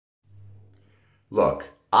Look,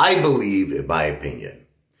 I believe, in my opinion,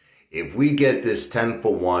 if we get this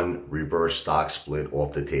 10-for-1 reverse stock split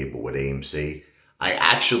off the table with AMC, I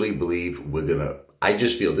actually believe I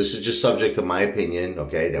just feel, this is just subject to my opinion,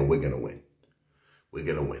 okay, that we're going to win. We're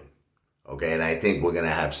going to win. Okay, and I think we're going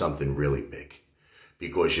to have something really big.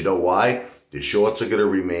 Because you know why? The shorts are going to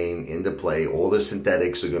remain into play. All the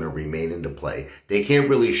synthetics are going to remain into play. They can't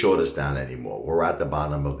really short us down anymore. We're at the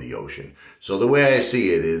bottom of the ocean. So the way I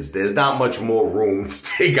see it is there's not much more room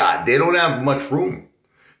they got. They don't have much room.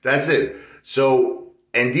 That's it. So,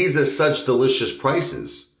 and these are such delicious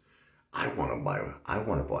prices. I want to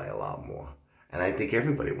buy a lot more. And I think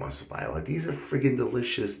everybody wants to buy a lot. These are friggin'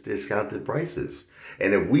 delicious discounted prices.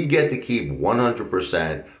 And if we get to keep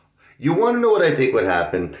 100%, you want to know what I think would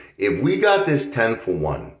happen? If we got this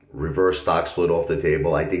 10-for-1 reverse stock split off the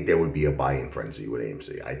table, I think there would be a buying frenzy with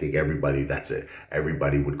AMC. I think everybody, that's it.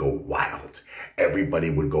 Everybody would go wild. Everybody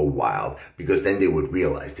would go wild because then they would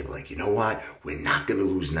realize, they were like, you know what? We're not going to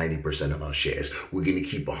lose 90% of our shares. We're going to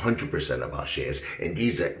keep 100% of our shares. And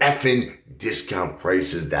these are effing discount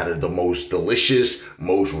prices that are the most delicious,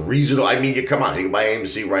 most reasonable. I mean, come on, you can buy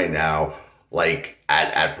AMC right now, like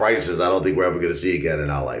at prices I don't think we're ever going to see again in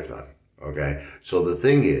our lifetime. Okay. So the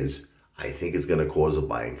thing is, I think it's going to cause a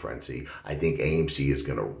buying frenzy. I think AMC is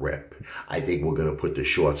going to rip. I think we're going to put the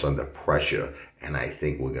shorts under pressure, and I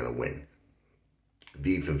think we're going to win.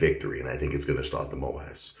 V for victory, and I think it's going to start the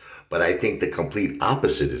MOASS. But I think the complete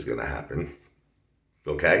opposite is going to happen,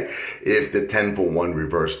 okay, if the 10-for-1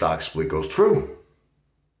 reverse stock split goes through,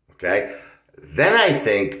 okay? Then I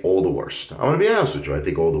think all the worst. I'm going to be honest with you. I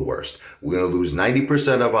think all the worst. We're going to lose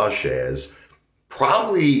 90% of our shares.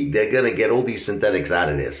 Probably they're going to get all these synthetics out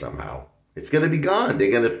of there somehow. It's going to be gone.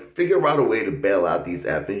 They're going to figure out a way to bail out these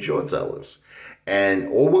effing short sellers. And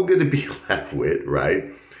all we're going to be left with, right,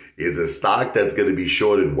 is a stock that's going to be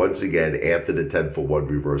shorted once again after the 10-for-1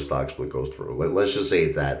 reverse stock split goes through. Let's just say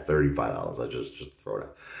it's at $35. I just throw it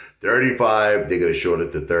out. 35, they're going to short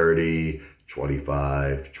it to 30,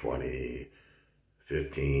 25, 20,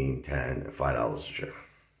 15, 10, $5 a share.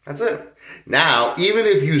 That's it. Now, even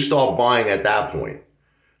if you start buying at that point,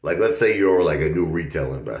 like let's say you're like a new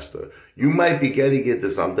retail investor, you might be getting into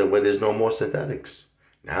something where there's no more synthetics.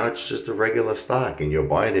 Now it's just a regular stock and you're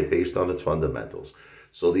buying it based on its fundamentals.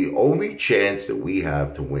 So the only chance that we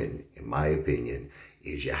have to win, in my opinion,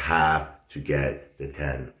 is you have to get the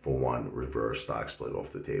 10-for-1 reverse stock split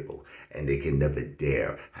off the table. And they can never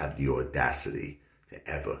dare have the audacity to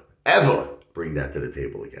ever bring that to the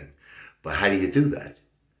table again. But how do you do that?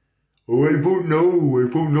 Oh, I vote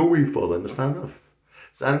no, we fall. Then it's not enough.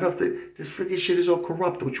 It's not enough. This freaking shit is all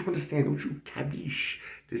corrupt. Don't you understand? Don't you capiche?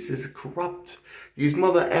 This is corrupt. These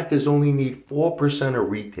mother effers only need 4% of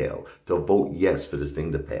retail to vote yes for this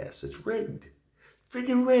thing to pass. It's rigged.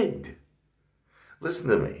 Freaking rigged. Listen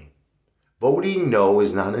to me. Voting no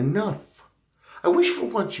is not enough. I wish for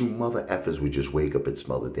once you mother effers would just wake up and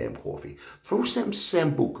smell the damn coffee. Throw some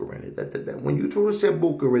Sambuca in it. When you throw a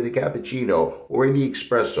Sambuca in a cappuccino or in the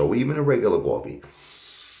espresso, or even a regular coffee,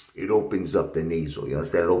 it opens up the nasal. You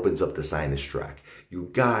understand? It opens up the sinus tract. You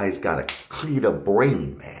guys got to clear the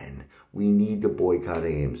brain, man. We need to boycott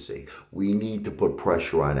AMC. We need to put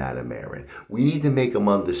pressure on Adam Aaron. We need to make them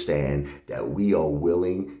understand that we are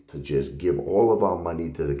willing to just give all of our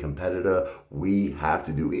money to the competitor. We have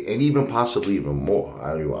to do it, and even possibly even more.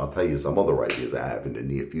 I'll tell you some other ideas I have in the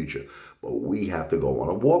near future. But we have to go on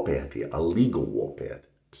a warpath here, a legal warpath.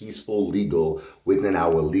 Peaceful, legal, within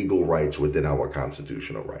our legal rights, within our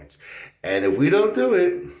constitutional rights. And if we don't do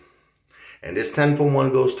it, and this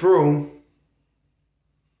 10-for-1 goes through,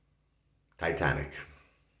 Titanic.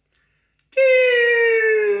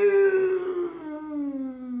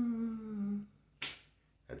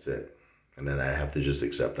 That's it. And then I have to just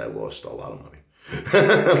accept I lost a lot of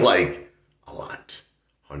money. Like, a lot.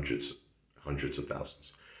 Hundreds of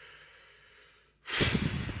thousands.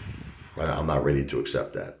 But I'm not ready to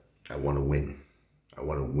accept that. I want to win. I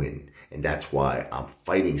want to win. And that's why I'm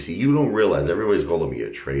fighting. See, you don't realize everybody's calling me a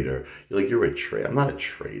traitor. You're like, you're a traitor. I'm not a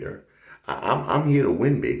traitor. I'm here to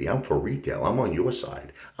win, baby. I'm for retail. I'm on your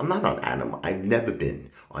side. I'm not on Adam. I've never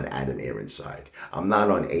been on Adam Aaron's side. I'm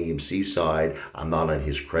not on AMC's side. I'm not on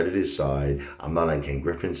his creditor's side. I'm not on Ken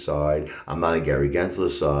Griffin's side. I'm not on Gary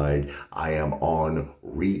Gensler's side. I am on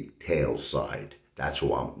retail's side. That's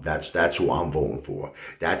who I'm voting for.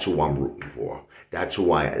 That's who I'm rooting for. That's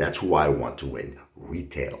who I want to win.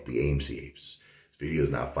 Retail, the AMC apes. This video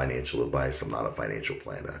is not financial advice. I'm not a financial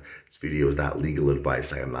planner. This video is not legal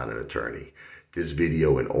advice. I am not an attorney. This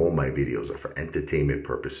video and all my videos are for entertainment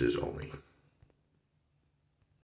purposes only.